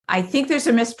I think there's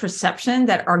a misperception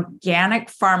that organic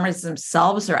farmers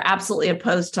themselves are absolutely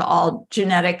opposed to all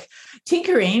genetic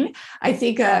tinkering. I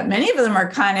think many of them are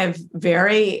kind of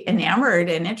very enamored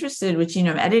and interested with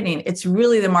genome editing. It's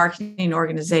really the marketing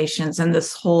organizations and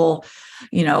this whole,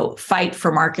 fight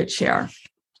for market share.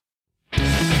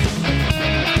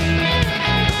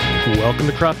 Welcome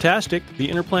to Croptastic, the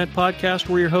Interplant podcast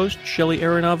where your host, Shelly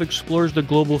Aronov, explores the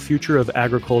global future of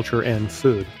agriculture and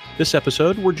food. This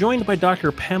episode, we're joined by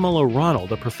Dr. Pamela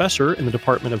Ronald, a professor in the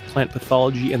Department of Plant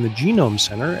Pathology and the Genome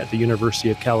Center at the University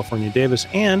of California, Davis,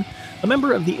 and a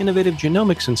member of the Innovative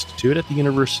Genomics Institute at the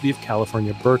University of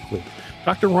California, Berkeley.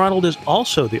 Dr. Ronald is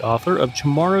also the author of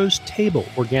Tomorrow's Table,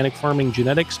 Organic Farming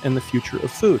Genetics and the Future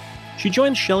of Food. She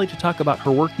joins Shelly to talk about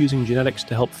her work using genetics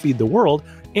to help feed the world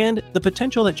and the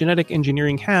potential that genetic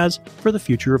engineering has for the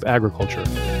future of agriculture.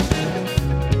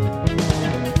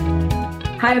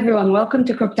 Hi, everyone. Welcome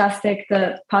to Croptastic,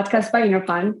 the podcast by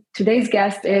Interplant. Today's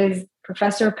guest is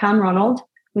Professor Pam Ronald,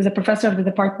 who's a professor of the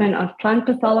Department of Plant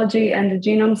Pathology and the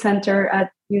Genome Center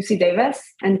at UC Davis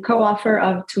and co-author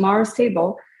of Tomorrow's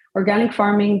Table, Organic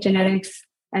Farming, Genetics,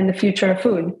 and the Future of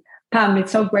Food. Pam,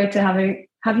 it's so great to have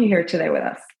you here today with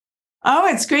us. Oh,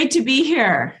 it's great to be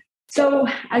here. So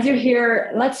as you're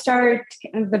here, let's start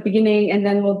at the beginning, and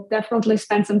then we'll definitely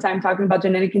spend some time talking about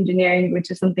genetic engineering,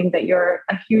 which is something that you're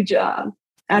a huge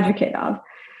advocate of.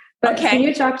 But okay. Can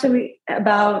you talk to me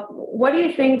about what do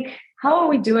you think, how are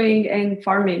we doing in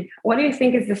farming? What do you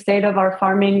think is the state of our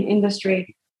farming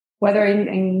industry, whether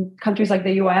in countries like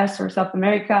the US or South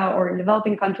America or in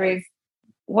developing countries?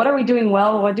 What are we doing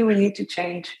well? What do we need to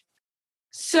change?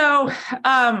 So,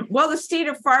 the state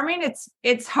of farming,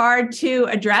 it's hard to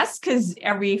address because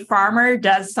every farmer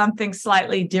does something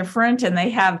slightly different and they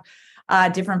have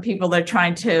different people they're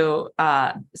trying to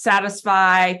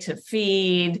satisfy, to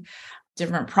feed,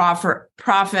 different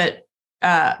profit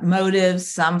motives.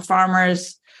 Some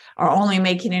farmers are only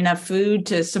making enough food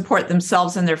to support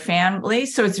themselves and their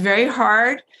families. So it's very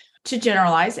hard to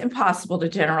generalize, impossible to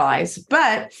generalize.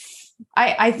 But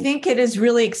I think it is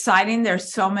really exciting.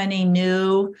 There's so many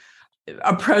new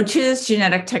approaches,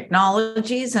 genetic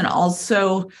technologies, and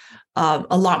also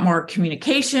a lot more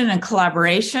communication and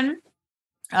collaboration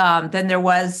than there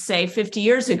was, say, 50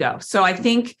 years ago. So I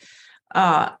think,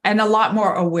 and a lot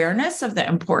more awareness of the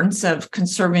importance of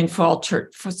conserving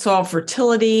soil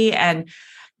fertility and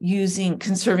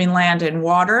conserving land and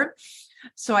water.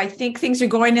 So I think things are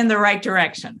going in the right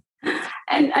direction.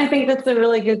 And I think that's a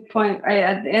really good point, right?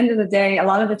 At the end of the day, a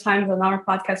lot of the times on our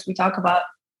podcast, we talk about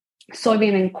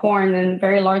soybean and corn and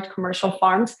very large commercial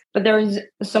farms, but there are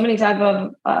so many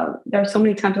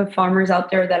types of farmers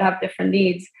out there that have different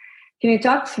needs. Can you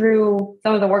talk through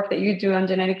some of the work that you do on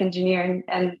genetic engineering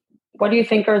and what do you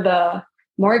think are the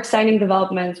more exciting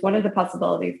developments? What are the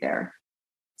possibilities there?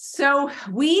 So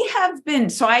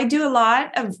I do a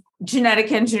lot of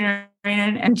genetic engineering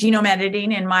and genome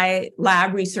editing in my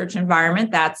lab research environment.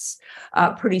 That's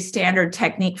a pretty standard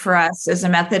technique for us as a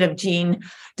method of gene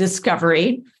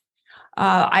discovery.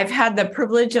 I've had the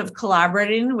privilege of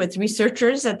collaborating with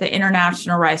researchers at the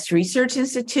International Rice Research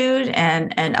Institute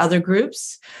and other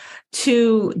groups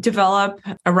to develop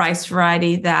a rice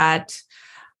variety that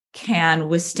can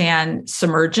withstand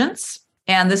submergence.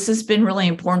 And this has been really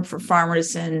important for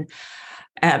farmers in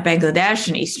Bangladesh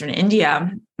and Eastern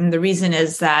India. And the reason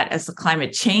is that as the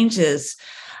climate changes,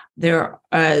 there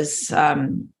is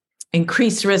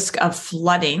increased risk of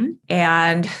flooding.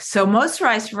 And so most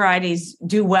rice varieties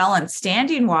do well in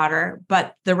standing water,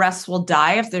 but the rest will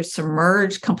die if they're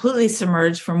completely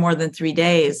submerged for more than 3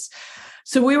 days.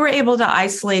 So we were able to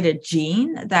isolate a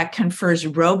gene that confers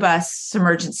robust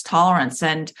submergence tolerance,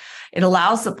 and it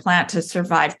allows the plant to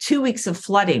survive 2 weeks of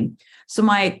flooding. So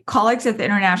my colleagues at the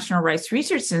International Rice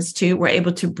Research Institute were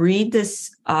able to breed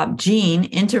this gene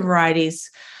into varieties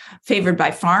favored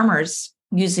by farmers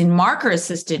using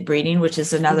marker-assisted breeding, which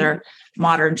is another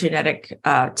modern genetic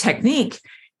technique.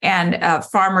 And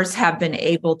farmers have been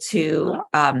able to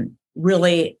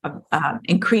really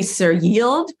increase their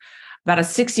yield, about a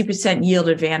 60% yield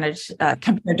advantage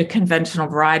compared to conventional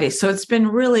varieties. So it's been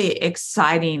really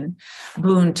exciting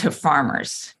boon to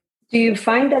farmers. Do you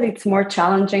find that it's more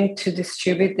challenging to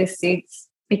distribute these seeds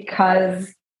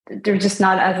because they're just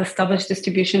not as established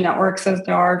distribution networks as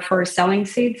there are for selling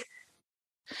seeds?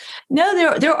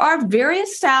 No, there are very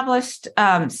established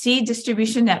seed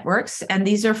distribution networks, and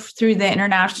these are through the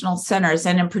international centers.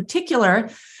 And in particular,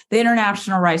 the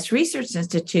International Rice Research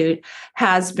Institute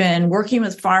has been working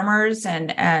with farmers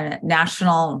and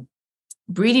national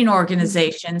breeding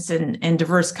organizations in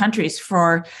diverse countries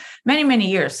for many, many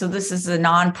years. So this is a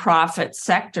nonprofit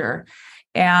sector.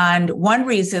 And one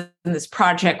reason this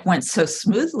project went so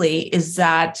smoothly is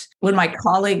that when my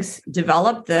colleagues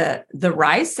developed the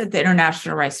rice at the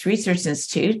International Rice Research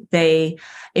Institute, they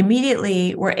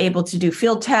immediately were able to do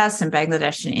field tests in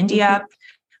Bangladesh and India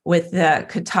with the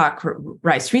Cuttack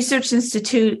Rice Research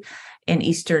Institute in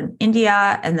Eastern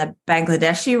India and the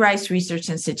Bangladeshi Rice Research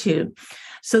Institute.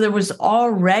 So there was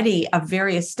already a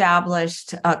very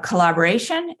established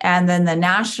collaboration. And then the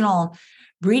national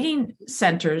breeding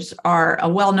centers are a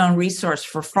well-known resource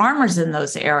for farmers in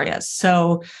those areas.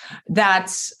 So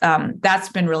that's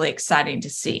been really exciting to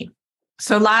see.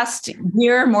 So last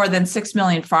year, more than 6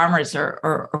 million farmers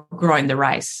are growing the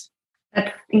rice.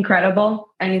 That's incredible.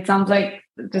 And it sounds like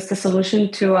just a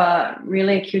solution to a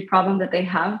really acute problem that they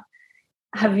have.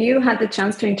 Have you had the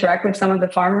chance to interact with some of the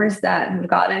farmers that have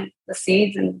gotten the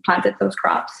seeds and planted those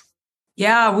crops?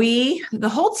 Yeah, the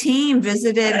whole team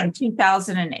visited in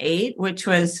 2008, which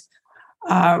was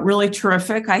really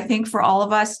terrific, I think, for all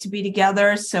of us to be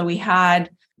together. So we had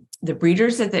the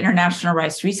breeders at the International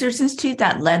Rice Research Institute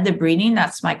that led the breeding.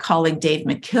 That's my colleague, Dave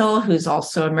McKill, who's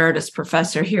also emeritus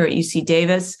professor here at UC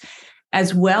Davis,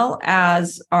 as well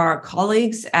as our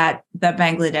colleagues at the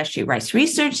Bangladeshi Rice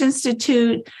Research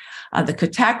Institute, the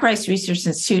Cuttack Rice Research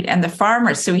Institute, and the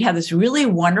farmers. So we had this really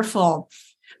wonderful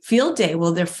field day.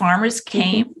 Well, the farmers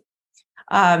came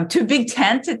to a big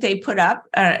tent that they put up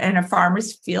in a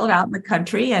farmer's field out in the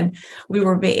country, and we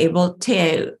were able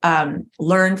to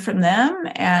learn from them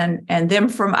and them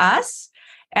from us.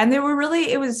 And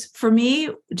it was for me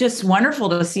just wonderful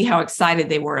to see how excited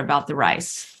they were about the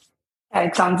rice.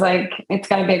 It sounds like it's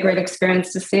got to be a great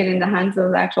experience to see it in the hands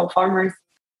of the actual farmers.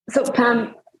 So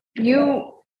Pam,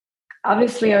 you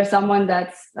obviously are someone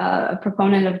that's a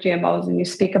proponent of GMOs and you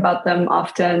speak about them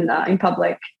often in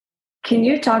public. Can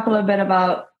you talk a little bit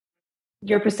about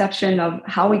your perception of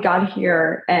how we got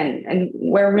here and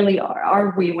where really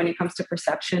are we when it comes to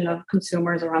perception of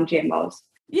consumers around GMOs?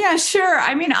 Yeah, sure.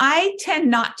 I mean, I tend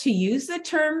not to use the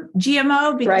term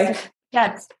GMO because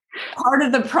that's part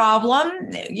of the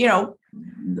problem.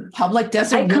 The public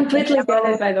doesn't. I completely get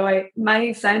it, by the way.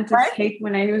 My scientists hate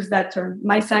when I use that term.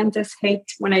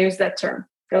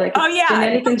 They're like, oh, yeah,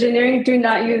 genetic engineering, do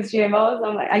not use GMOs.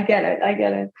 I'm like, I get it.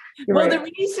 You're right. The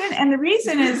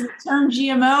reason is the term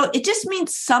GMO, it just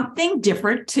means something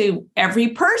different to every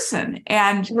person.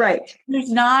 And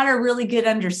there's not a really good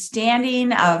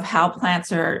understanding of how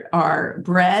plants are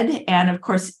bred. And of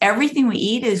course, everything we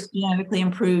eat is genetically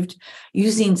improved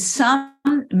using some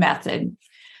method.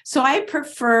 So I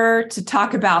prefer to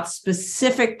talk about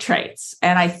specific traits.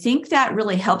 And I think that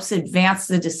really helps advance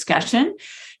the discussion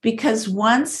because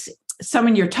once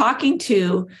someone you're talking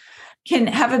to can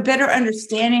have a better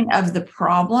understanding of the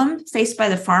problem faced by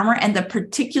the farmer and the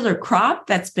particular crop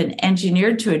that's been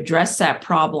engineered to address that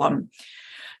problem,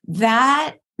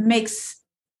 it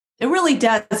really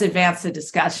does advance the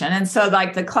discussion. And so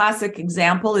like the classic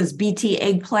example is BT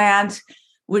eggplant,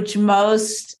 which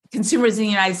most consumers in the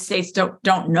United States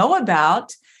don't know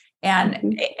about.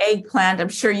 And eggplant, I'm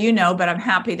sure you know, but I'm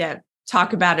happy to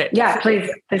talk about it. Yeah, please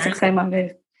explain on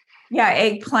this. Yeah,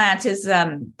 eggplant is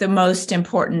the most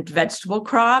important vegetable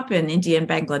crop in India and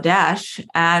Bangladesh.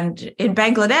 And in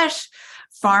Bangladesh,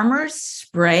 farmers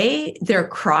spray their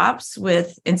crops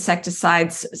with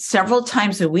insecticides several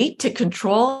times a week to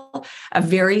control a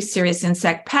very serious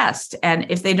insect pest. And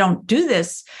if they don't do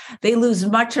this, they lose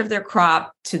much of their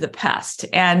crop to the pest.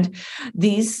 And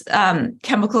these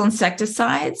chemical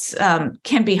insecticides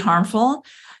can be harmful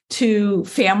to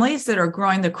families that are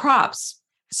growing the crops.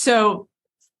 So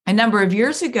a number of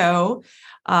years ago,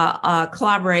 a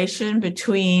collaboration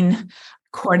between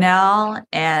Cornell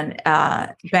and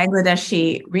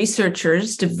Bangladeshi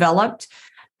researchers developed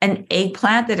an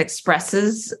eggplant that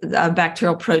expresses a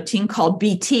bacterial protein called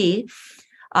BT,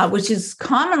 which is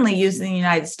commonly used in the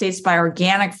United States by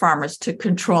organic farmers to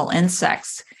control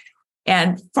insects.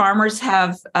 And farmers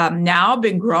have now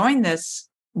been growing this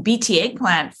BT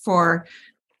eggplant for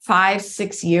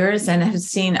 5-6 years and have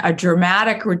seen a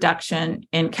dramatic reduction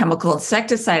in chemical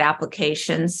insecticide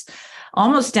applications,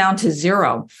 almost down to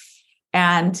zero.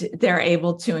 And they're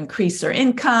able to increase their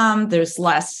income. There's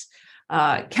less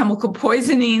chemical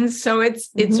poisoning. So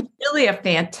it's really a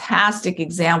fantastic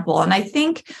example. And I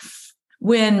think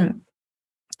when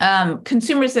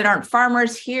consumers that aren't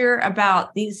farmers hear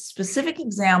about these specific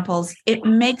examples, it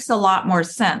makes a lot more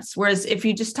sense. Whereas if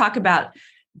you just talk about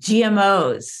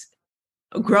GMOs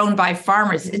grown by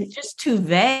farmers, it's just too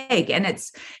vague and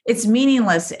it's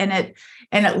meaningless, and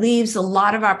it leaves a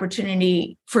lot of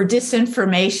opportunity for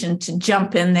disinformation to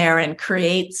jump in there and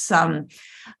create some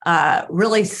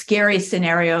really scary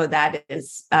scenario that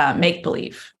is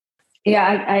make-believe.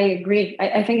 Yeah, I agree.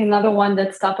 I think another one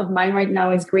that's top of mind right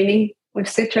now is greening with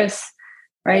citrus,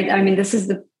 right? I mean, this is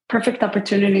the perfect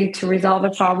opportunity to resolve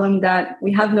a problem that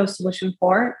we have no solution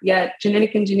for, yet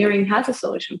genetic engineering has a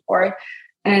solution for it.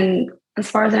 And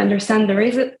as far as I understand, there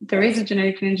is a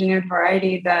genetically engineered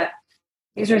variety that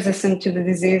is resistant to the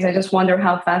disease. I just wonder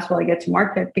how fast will it get to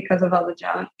market because of all the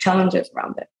challenges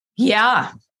around it.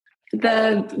 Yeah.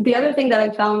 The other thing that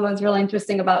I found was really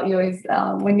interesting about you is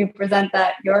when you present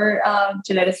that you're a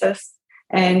geneticist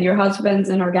and your husband's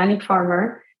an organic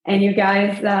farmer, and you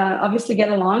guys obviously get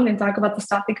along and talk about this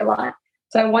topic a lot.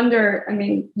 So I wonder, I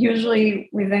mean, usually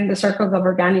within the circles of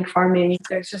organic farming,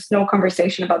 there's just no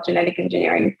conversation about genetic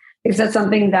engineering. Is that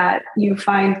something that you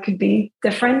find could be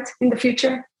different in the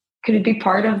future? Could it be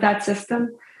part of that system?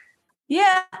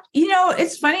 Yeah,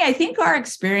 it's funny. I think our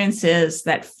experience is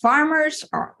that farmers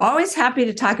are always happy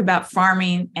to talk about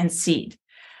farming and seed.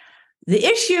 The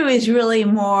issue is really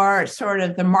more sort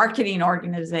of the marketing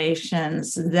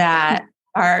organizations that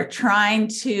are trying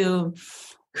to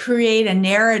create a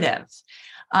narrative.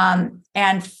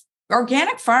 And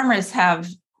organic farmers have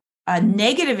a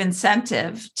negative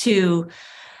incentive to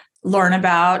learn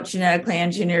about genetically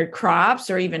engineered crops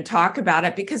or even talk about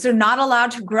it because they're not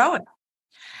allowed to grow it.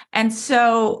 And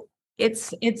so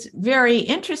it's very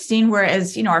interesting,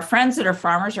 whereas, our friends that are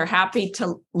farmers are happy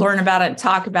to learn about it and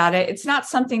talk about it. It's not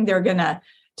something they're going to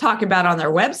talk about on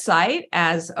their website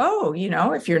as,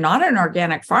 if you're not an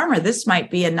organic farmer, this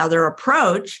might be another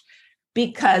approach,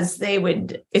 because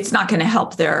it's not going to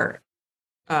help their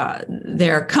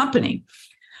company.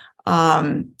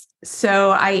 So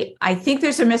I think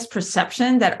there's a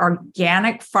misperception that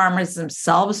organic farmers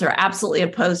themselves are absolutely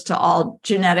opposed to all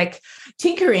genetic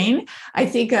tinkering. I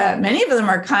think many of them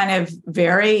are kind of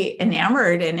very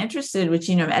enamored and interested with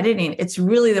genome editing. It's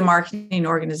really the marketing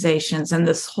organizations and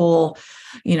this whole,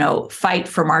 fight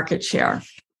for market share.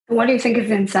 What do you think is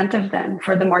the incentive then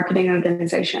for the marketing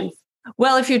organizations?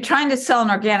 Well, if you're trying to sell an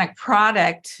organic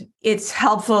product, it's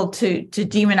helpful to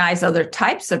demonize other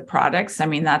types of products. I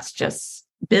mean, that's just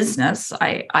business,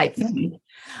 I think.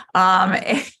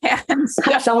 And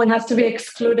so, someone has to be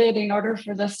excluded in order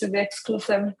for this to be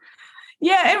exclusive.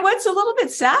 Yeah. And what's a little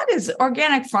bit sad is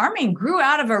organic farming grew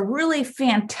out of a really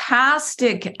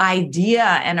fantastic idea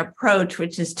and approach,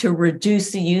 which is to reduce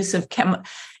the use of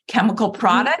chemical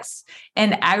products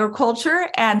in agriculture.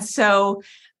 And so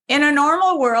in a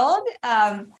normal world,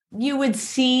 you would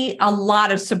see a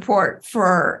lot of support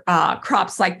for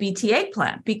crops like BT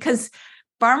eggplant, because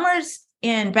farmers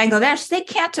in Bangladesh, they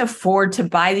can't afford to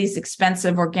buy these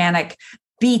expensive organic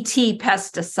BT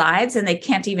pesticides, and they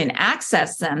can't even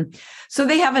access them. So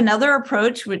they have another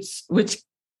approach which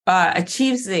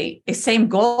achieves the same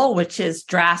goal, which is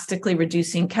drastically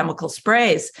reducing chemical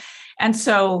sprays. And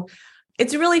so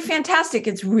it's really fantastic.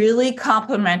 It's really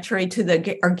complementary to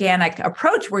the organic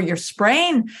approach where you're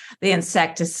spraying the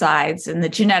insecticides, and the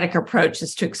genetic approach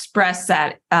is to express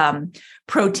that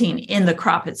protein in the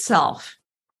crop itself.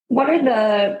 What are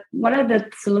the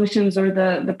solutions or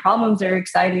the problems they're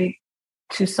excited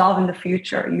to solve in the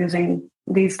future using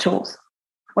these tools?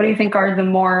 What do you think are the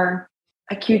more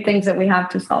acute things that we have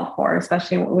to solve for,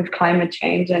 especially with climate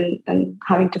change and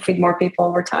having to feed more people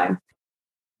over time?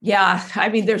 Yeah, I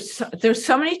mean, there's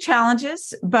so many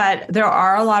challenges, but there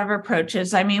are a lot of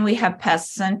approaches. I mean, we have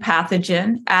pests and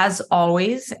pathogen, as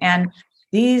always, and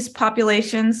these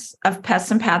populations of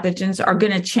pests and pathogens are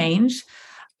going to change,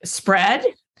 spread.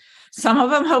 Some of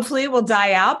them hopefully will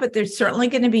die out, but they're certainly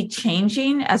going to be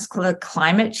changing as the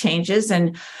climate changes.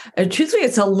 And truthfully,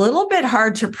 it's a little bit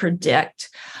hard to predict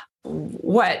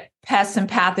what pests and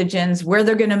pathogens, where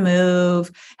they're going to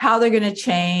move, how they're going to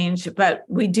change. But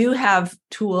we do have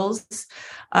tools.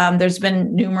 There's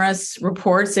been numerous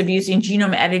reports of using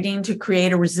genome editing to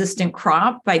create a resistant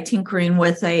crop by tinkering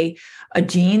with a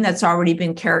gene that's already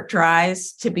been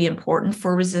characterized to be important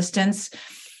for resistance.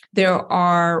 There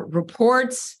are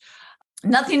reports,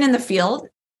 nothing in the field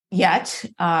yet.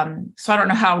 So I don't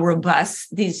know how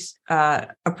robust these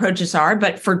approaches are,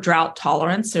 but for drought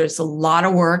tolerance, there's a lot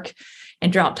of work in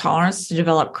drought tolerance to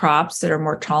develop crops that are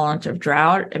more tolerant of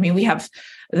drought. I mean, we have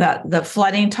the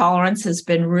flooding tolerance has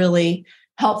been really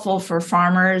helpful for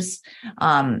farmers.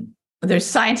 There's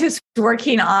scientists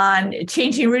working on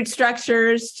changing root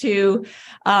structures to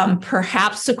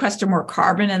perhaps sequester more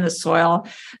carbon in the soil.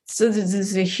 So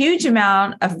there's a huge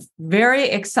amount of very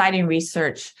exciting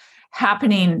research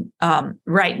happening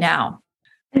right now.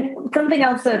 And something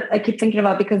else that I keep thinking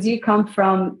about, because you come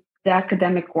from the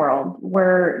academic world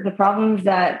where the problems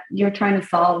that you're trying to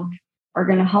solve are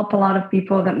going to help a lot of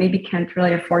people that maybe can't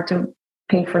really afford to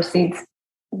pay for seeds.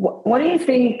 What do you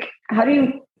think? How do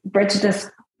you bridge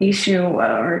this issue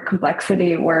or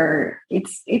complexity where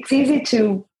it's easy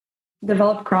to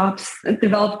develop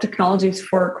technologies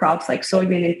for crops like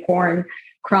soybean and corn,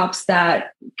 crops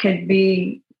that could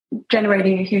be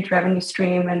generating a huge revenue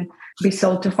stream and be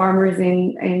sold to farmers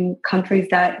in countries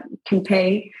that can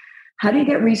pay. How do you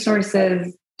get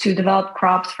resources to develop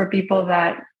crops for people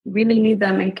that really need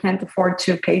them and can't afford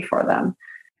to pay for them?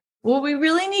 Well, we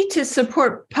really need to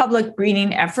support public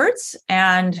breeding efforts,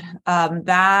 and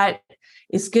that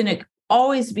is going to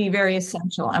always be very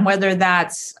essential. And whether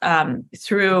that's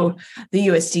through the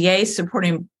USDA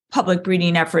supporting public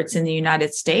breeding efforts in the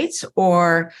United States,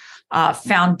 or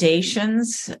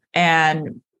foundations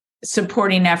and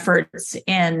supporting efforts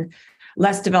in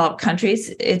less developed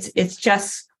countries, it's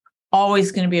just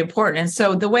always going to be important. And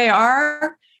so the way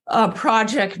our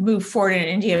project moved forward in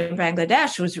India and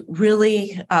Bangladesh was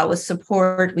really with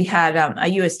support. We had a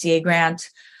USDA grant,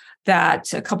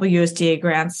 a couple of USDA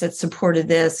grants that supported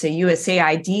this, a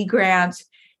USAID grant,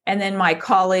 and then my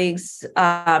colleagues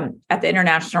at the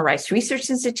International Rice Research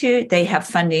Institute, they have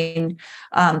funding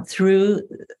through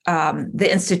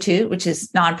the Institute, which is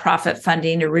nonprofit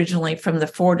funding originally from the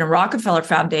Ford and Rockefeller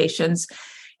Foundations.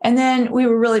 And then we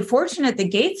were really fortunate, the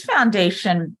Gates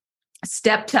Foundation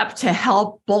stepped up to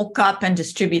help bulk up and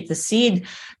distribute the seed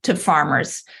to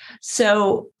farmers.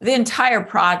 So the entire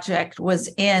project was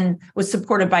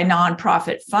supported by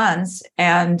nonprofit funds,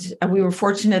 and we were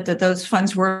fortunate that those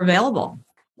funds were available.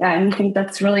 Yeah, and I think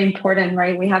that's really important,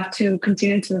 right? We have to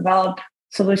continue to develop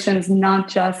solutions, not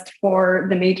just for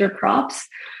the major crops,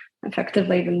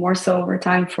 effectively even more so over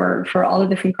time for all the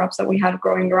different crops that we have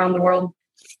growing around the world.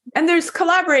 And there's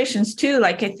collaborations too.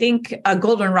 Like I think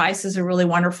Golden Rice is a really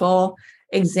wonderful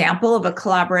example of a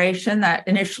collaboration that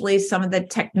initially some of the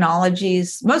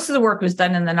technologies, most of the work was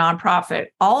done in the nonprofit.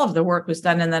 All of the work was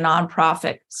done in the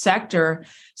nonprofit sector,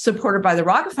 supported by the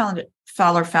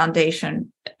Rockefeller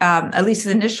Foundation, at least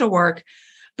the initial work.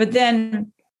 But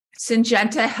then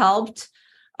Syngenta helped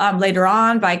later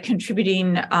on by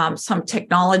contributing some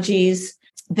technologies.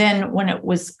 Then when it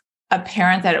was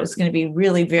apparent that it was going to be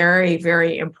really very,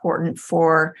 very important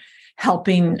for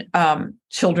helping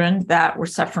children that were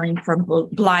suffering from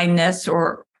blindness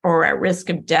or at risk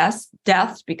of death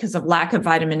because of lack of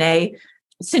vitamin A,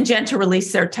 Syngenta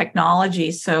released their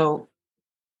technology. So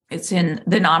it's in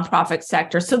the nonprofit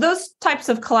sector. So those types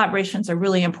of collaborations are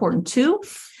really important too,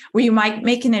 where you might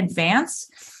make an advance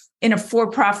in a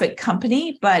for-profit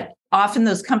company, but often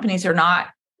those companies are not,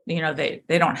 they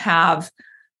don't have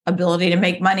ability to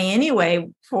make money anyway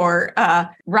for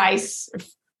rice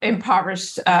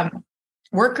impoverished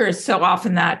workers. So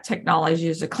often that technology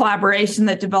is a collaboration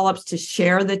that develops to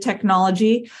share the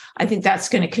technology. I think that's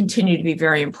going to continue to be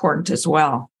very important as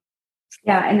well.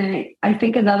 Yeah, and I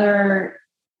think another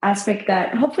aspect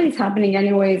that hopefully is happening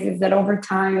anyways is that over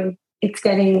time it's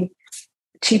getting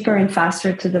cheaper and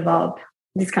faster to develop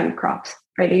these kind of crops.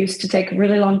 Right? It used to take a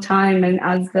really long time. And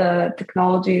as the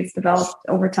technology is developed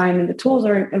over time and the tools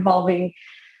are evolving,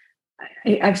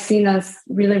 I've seen us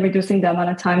really reducing the amount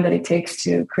of time that it takes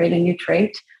to create a new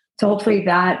trait. So hopefully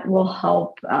that will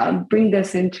help bring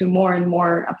this into more and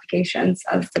more applications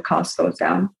as the cost goes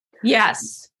down.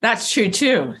 Yes, that's true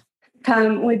too.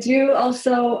 Pam, would you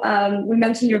also, we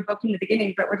mentioned your book in the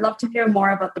beginning, but we'd love to hear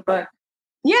more about the book.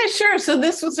 Yeah, sure. So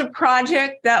this was a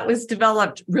project that was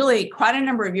developed really quite a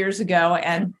number of years ago.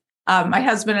 And my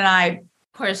husband and I,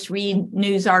 of course, read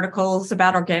news articles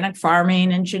about organic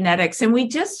farming and genetics. And we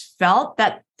just felt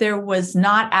that there was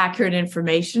not accurate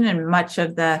information in much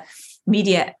of the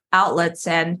media outlets.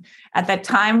 And at that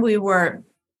time, we were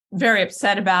very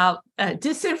upset about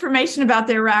disinformation about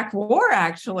the Iraq War,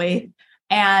 actually,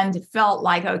 and felt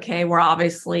like, okay, we're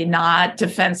obviously not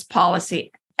defense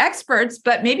policy experts,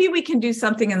 but maybe we can do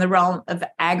something in the realm of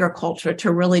agriculture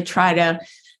to really try to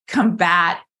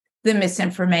combat the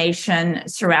misinformation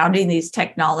surrounding these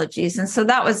technologies. And so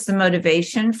that was the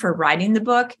motivation for writing the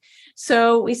book.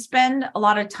 So we spend a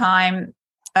lot of time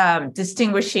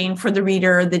distinguishing for the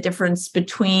reader the difference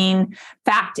between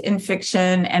fact and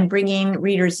fiction and bringing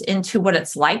readers into what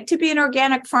it's like to be an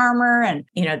organic farmer and,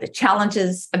 the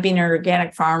challenges of being an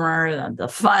organic farmer, the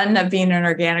fun of being an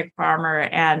organic farmer,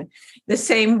 and the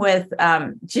same with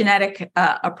genetic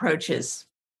approaches.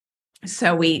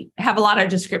 So we have a lot of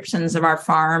descriptions of our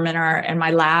farm and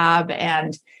my lab,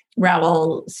 and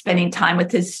Raul spending time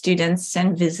with his students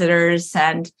and visitors,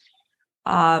 and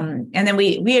then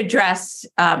we address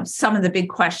some of the big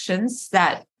questions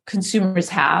that consumers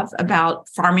have about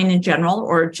farming in general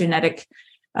or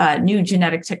new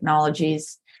genetic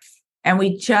technologies. And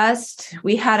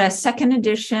we had a second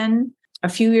edition a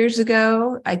few years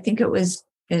ago. I think it was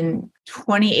in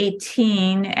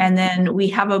 2018. And then we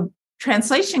have a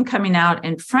translation coming out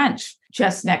in French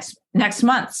just next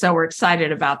month. So we're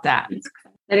excited about that.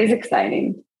 That is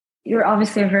exciting. You're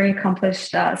obviously a very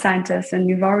accomplished scientist, and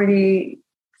you've already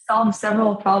solved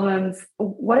several problems.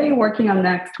 What are you working on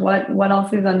next? What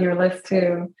else is on your list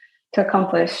to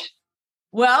accomplish?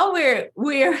 Well,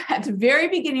 we're at the very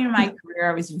beginning of my career.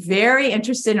 I was very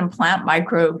interested in plant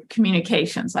microbe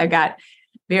communications. I got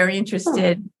very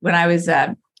interested when I was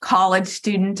a college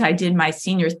student. I did my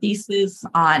senior thesis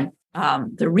on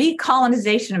the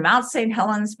recolonization of Mount St.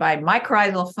 Helens by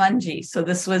mycorrhizal fungi. So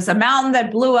this was a mountain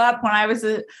that blew up when I was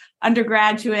an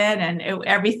undergraduate, and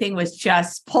everything was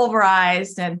just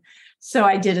pulverized. And so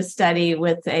I did a study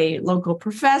with a local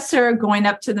professor going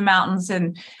up to the mountains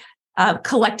and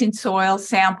collecting soil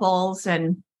samples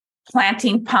and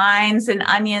planting pines and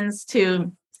onions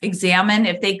to examine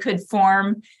if they could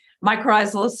form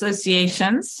mycorrhizal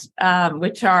associations,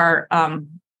 which are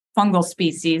fungal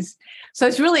species. So I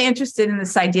was really interested in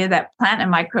this idea that plant and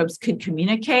microbes could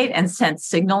communicate and send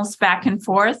signals back and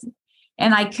forth.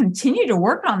 And I continue to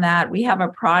work on that. We have a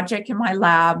project in my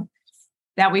lab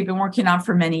that we've been working on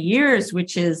for many years,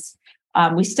 which is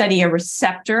we study a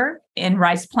receptor in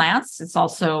rice plants. It's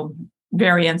also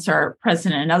variants are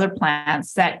present in other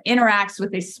plants that interacts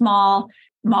with a small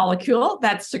molecule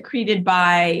that's secreted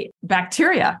by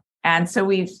bacteria. And so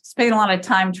we've spent a lot of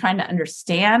time trying to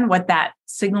understand what that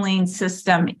signaling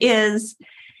system is.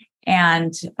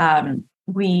 And I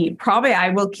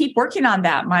will keep working on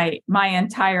that my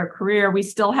entire career. We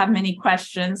still have many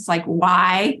questions like,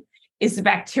 why is the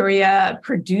bacteria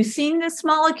producing this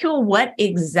molecule? What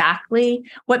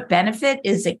benefit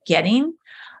is it getting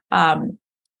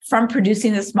from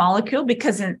producing this molecule?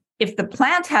 Because if the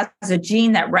plant has a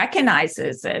gene that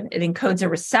recognizes it, it encodes a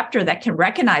receptor that can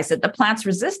recognize it, the plant's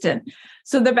resistant.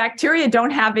 So the bacteria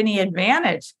don't have any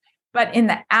advantage. But in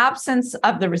the absence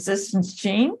of the resistance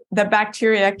gene, the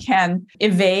bacteria can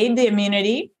evade the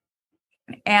immunity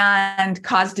and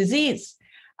cause disease.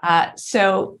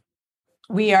 So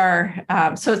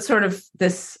it's sort of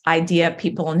this idea,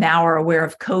 people now are aware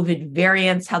of COVID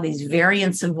variants, how these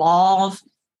variants evolve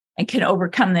and can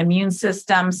overcome the immune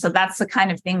system. So that's the kind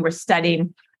of thing we're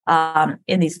studying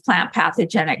in these plant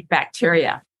pathogenic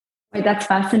bacteria. Right, that's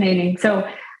fascinating. So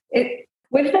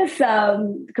with this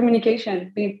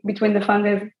communication between the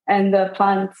fungus and the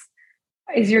plants,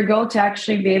 is your goal to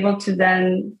actually be able to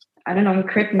then,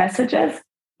 encrypt messages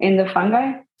in the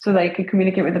fungi so that you can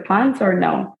communicate with the plants, or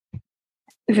no?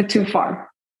 Is it too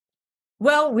far?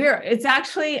 Well,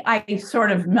 I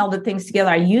sort of melded things together.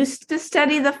 I used to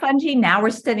study the fungi. Now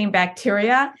we're studying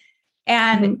bacteria.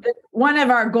 And one of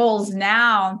our goals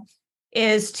now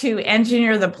is to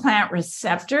engineer the plant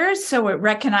receptors so it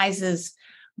recognizes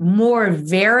more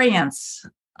variants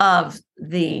of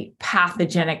the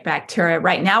pathogenic bacteria.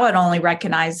 Right now, it only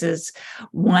recognizes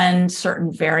one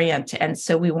certain variant. And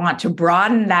so we want to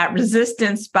broaden that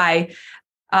resistance by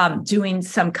doing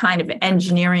some kind of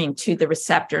engineering to the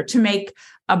receptor to make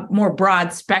a more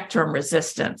broad spectrum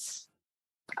resistance.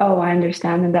 Oh, I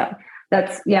understand. And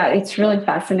it's really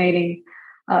fascinating.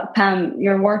 Pam,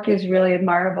 your work is really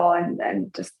admirable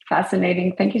and just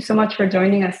fascinating. Thank you so much for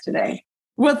joining us today.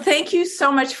 Well, thank you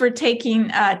so much for taking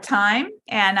time,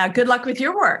 and good luck with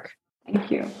your work. Thank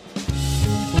you.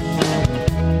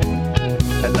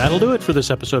 And that'll do it for this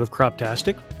episode of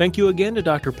Croptastic. Thank you again to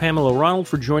Dr. Pamela Ronald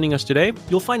for joining us today.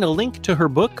 You'll find a link to her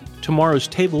book, Tomorrow's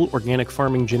Table, Organic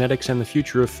Farming, Genetics, and the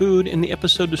Future of Food, in the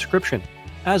episode description.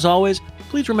 As always,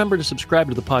 please remember to subscribe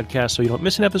to the podcast so you don't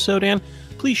miss an episode, and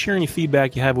please share any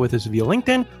feedback you have with us via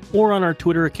LinkedIn or on our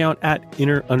Twitter account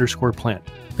 @inner_plant.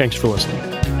 Thanks for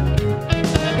listening.